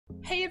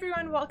Hey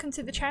everyone, welcome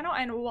to the channel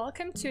and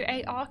welcome to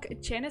a Arc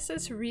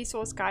Genesis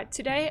resource guide.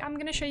 Today I'm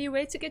going to show you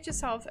where to get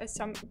yourself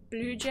some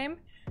blue gem,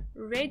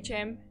 red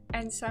gem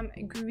and some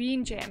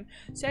green gem.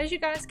 So as you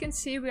guys can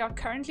see, we are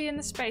currently in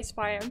the space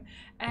biome,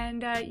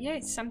 and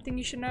yes, something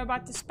you should know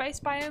about the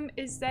space biome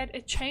is that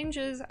it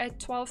changes at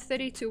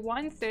 12:30 to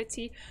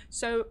 1:30.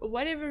 So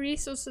whatever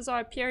resources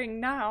are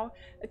appearing now,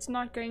 it's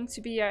not going to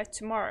be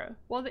tomorrow.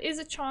 Well, there is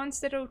a chance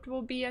that it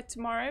will be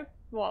tomorrow.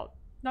 Well,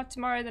 not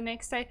tomorrow, the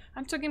next day.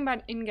 I'm talking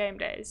about in-game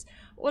days.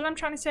 All I'm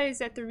trying to say is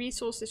that the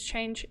resources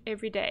change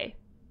every day.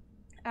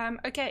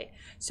 Okay,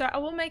 so I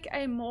will make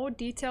a more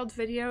detailed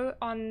video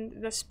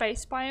on the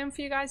space biome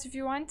for you guys if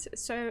you want.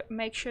 So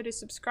make sure to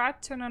subscribe,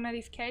 turn on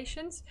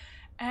notifications.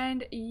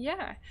 And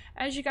yeah,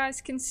 as you guys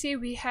can see,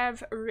 we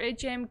have red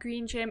gem,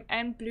 green gem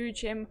and blue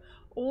gem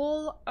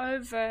all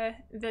over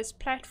this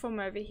platform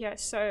over here.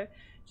 So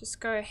just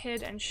go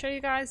ahead and show you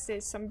guys.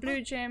 There's some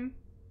blue gem,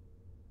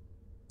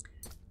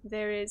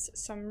 there is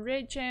some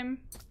red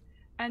gem,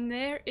 and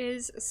there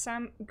is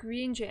some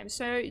green gem.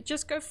 So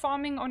just go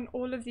farming on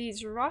all of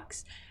these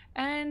rocks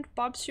and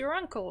Bob's your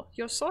uncle,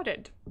 you're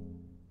sorted.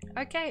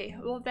 Okay,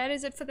 well that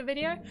is it for the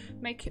video.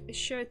 Make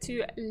sure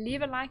to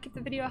leave a like if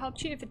the video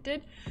helped you. If it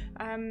did,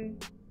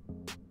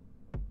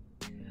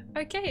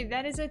 okay,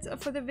 that is it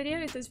for the video.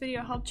 If this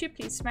video helped you,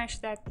 please smash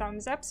that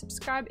thumbs up,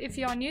 subscribe if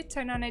you are new,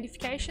 turn on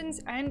notifications,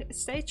 and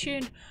stay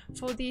tuned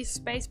for the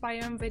space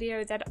biome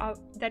video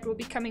that will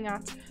be coming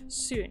out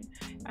soon.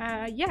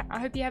 Yeah, I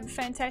hope you have a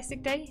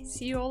fantastic day.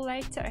 See you all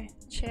later.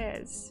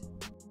 Cheers.